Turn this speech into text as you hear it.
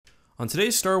On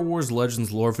today's Star Wars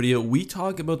Legends lore video, we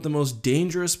talk about the most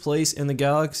dangerous place in the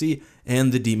galaxy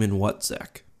and the Demon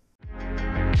Wutzek.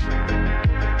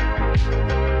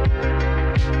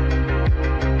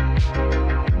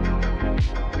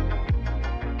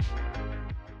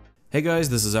 Hey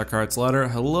guys, this is EckhartsLadder.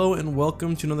 Hello and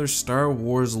welcome to another Star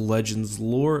Wars Legends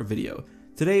lore video.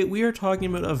 Today we are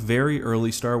talking about a very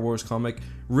early Star Wars comic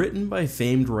written by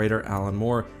famed writer Alan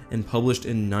Moore and published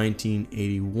in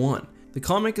 1981. The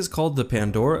comic is called The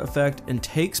Pandora Effect and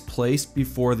takes place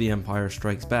before The Empire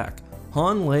Strikes Back.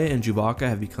 Han, Leia, and Chewbacca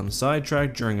have become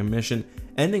sidetracked during a mission,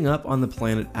 ending up on the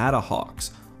planet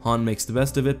Adahawks. Han makes the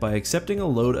best of it by accepting a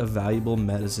load of valuable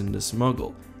medicine to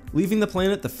smuggle. Leaving the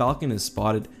planet, the Falcon is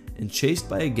spotted and chased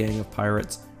by a gang of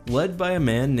pirates, led by a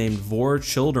man named Vor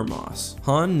Childermas.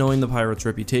 Han, knowing the pirates'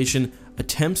 reputation,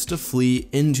 attempts to flee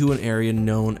into an area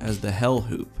known as the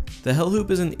Hellhoop. The Hellhoop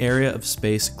is an area of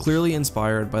space clearly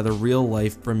inspired by the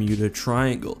real-life Bermuda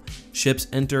Triangle. Ships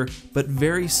enter, but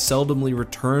very seldomly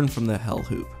return from the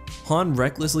Hellhoop. Han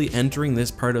recklessly entering this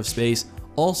part of space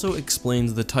also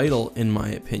explains the title, in my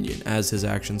opinion, as his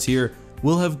actions here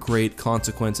will have great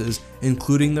consequences,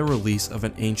 including the release of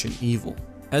an ancient evil.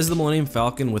 As the Millennium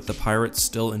Falcon, with the pirates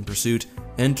still in pursuit,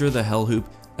 enter the Hellhoop,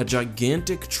 a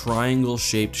gigantic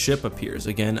triangle-shaped ship appears,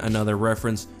 again another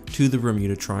reference to the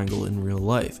Bermuda Triangle in real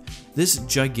life. This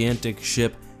gigantic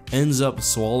ship ends up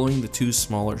swallowing the two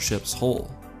smaller ships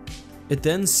whole. It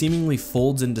then seemingly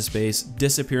folds into space,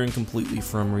 disappearing completely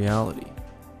from reality.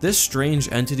 This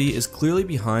strange entity is clearly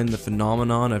behind the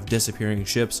phenomenon of disappearing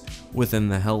ships within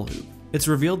the Hellhoop. It's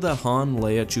revealed that Han,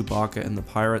 Leia, Chewbacca, and the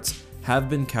pirates have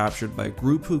been captured by a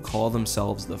group who call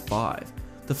themselves the Five.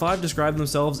 The Five describe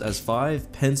themselves as five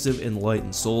pensive,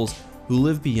 enlightened souls who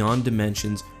live beyond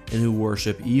dimensions and who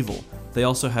worship evil. They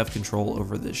also have control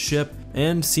over this ship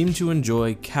and seem to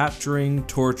enjoy capturing,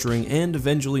 torturing, and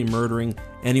eventually murdering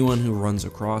anyone who runs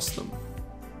across them.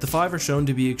 The Five are shown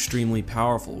to be extremely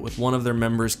powerful, with one of their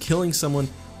members killing someone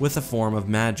with a form of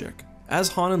magic. As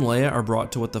Han and Leia are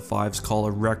brought to what the Fives call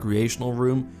a recreational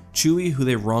room, Chewie, who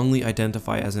they wrongly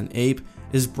identify as an ape,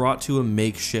 is brought to a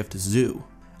makeshift zoo.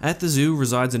 At the zoo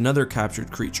resides another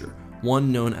captured creature,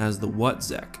 one known as the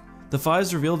Wutzek. The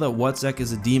Fives reveal that Wutzek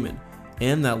is a demon,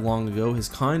 and that long ago his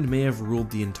kind may have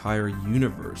ruled the entire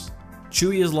universe.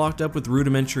 Chewie is locked up with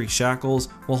rudimentary shackles,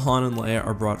 while Han and Leia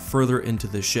are brought further into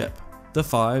the ship. The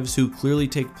Fives, who clearly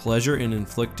take pleasure in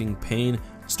inflicting pain,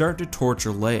 start to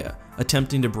torture Leia,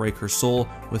 attempting to break her soul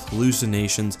with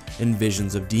hallucinations and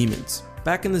visions of demons.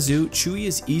 Back in the zoo, Chewie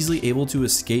is easily able to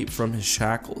escape from his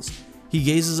shackles. He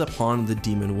gazes upon the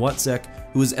Demon Wutzek,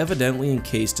 who is evidently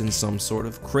encased in some sort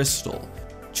of crystal.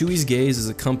 Chewie's gaze is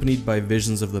accompanied by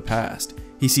visions of the past.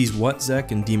 He sees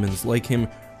Wutzek and demons like him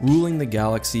ruling the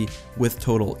galaxy with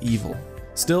total evil.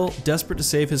 Still, desperate to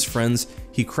save his friends,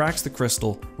 he cracks the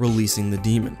crystal, releasing the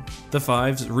demon. The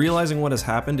Fives, realizing what has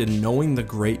happened and knowing the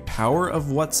great power of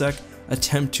Wutzek,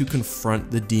 attempt to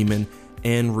confront the demon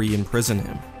and re-imprison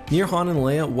him. Near Han and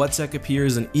Leia, Wutzek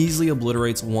appears and easily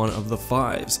obliterates one of the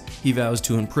Fives. He vows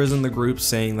to imprison the group,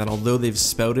 saying that although they've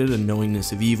spouted a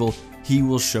knowingness of evil, he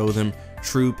will show them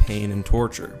true pain and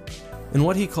torture. In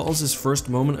what he calls his first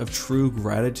moment of true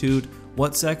gratitude,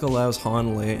 Wutzek allows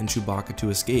Han, Leia, and Chewbacca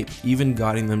to escape, even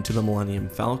guiding them to the Millennium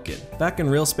Falcon. Back in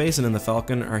real space and in the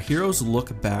Falcon, our heroes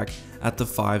look back at the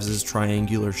Fives'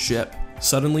 triangular ship.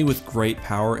 Suddenly, with great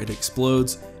power, it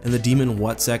explodes, and the Demon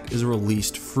Wutzek is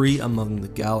released free among the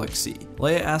galaxy.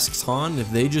 Leia asks Han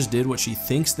if they just did what she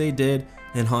thinks they did,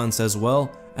 and Han says,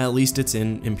 well, at least it's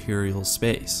in Imperial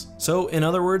space. So, in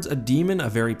other words, a demon, a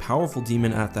very powerful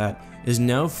demon at that, is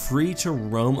now free to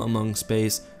roam among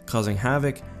space, causing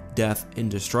havoc, death, and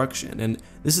destruction. And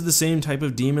this is the same type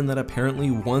of demon that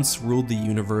apparently once ruled the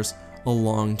universe a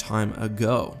long time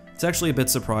ago. It's actually a bit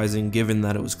surprising, given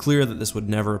that it was clear that this would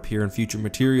never appear in future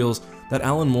materials, that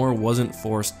Alan Moore wasn't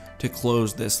forced to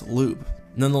close this loop.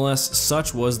 Nonetheless,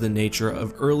 such was the nature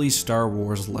of early Star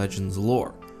Wars Legends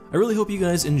lore. I really hope you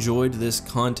guys enjoyed this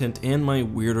content and my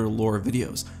weirder lore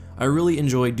videos. I really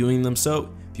enjoy doing them,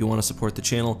 so if you want to support the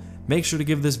channel, make sure to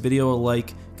give this video a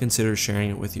like, consider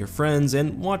sharing it with your friends,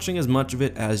 and watching as much of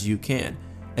it as you can.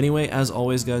 Anyway, as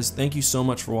always guys, thank you so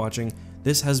much for watching.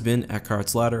 This has been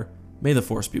EckhartsLadder. May the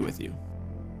Force be with you.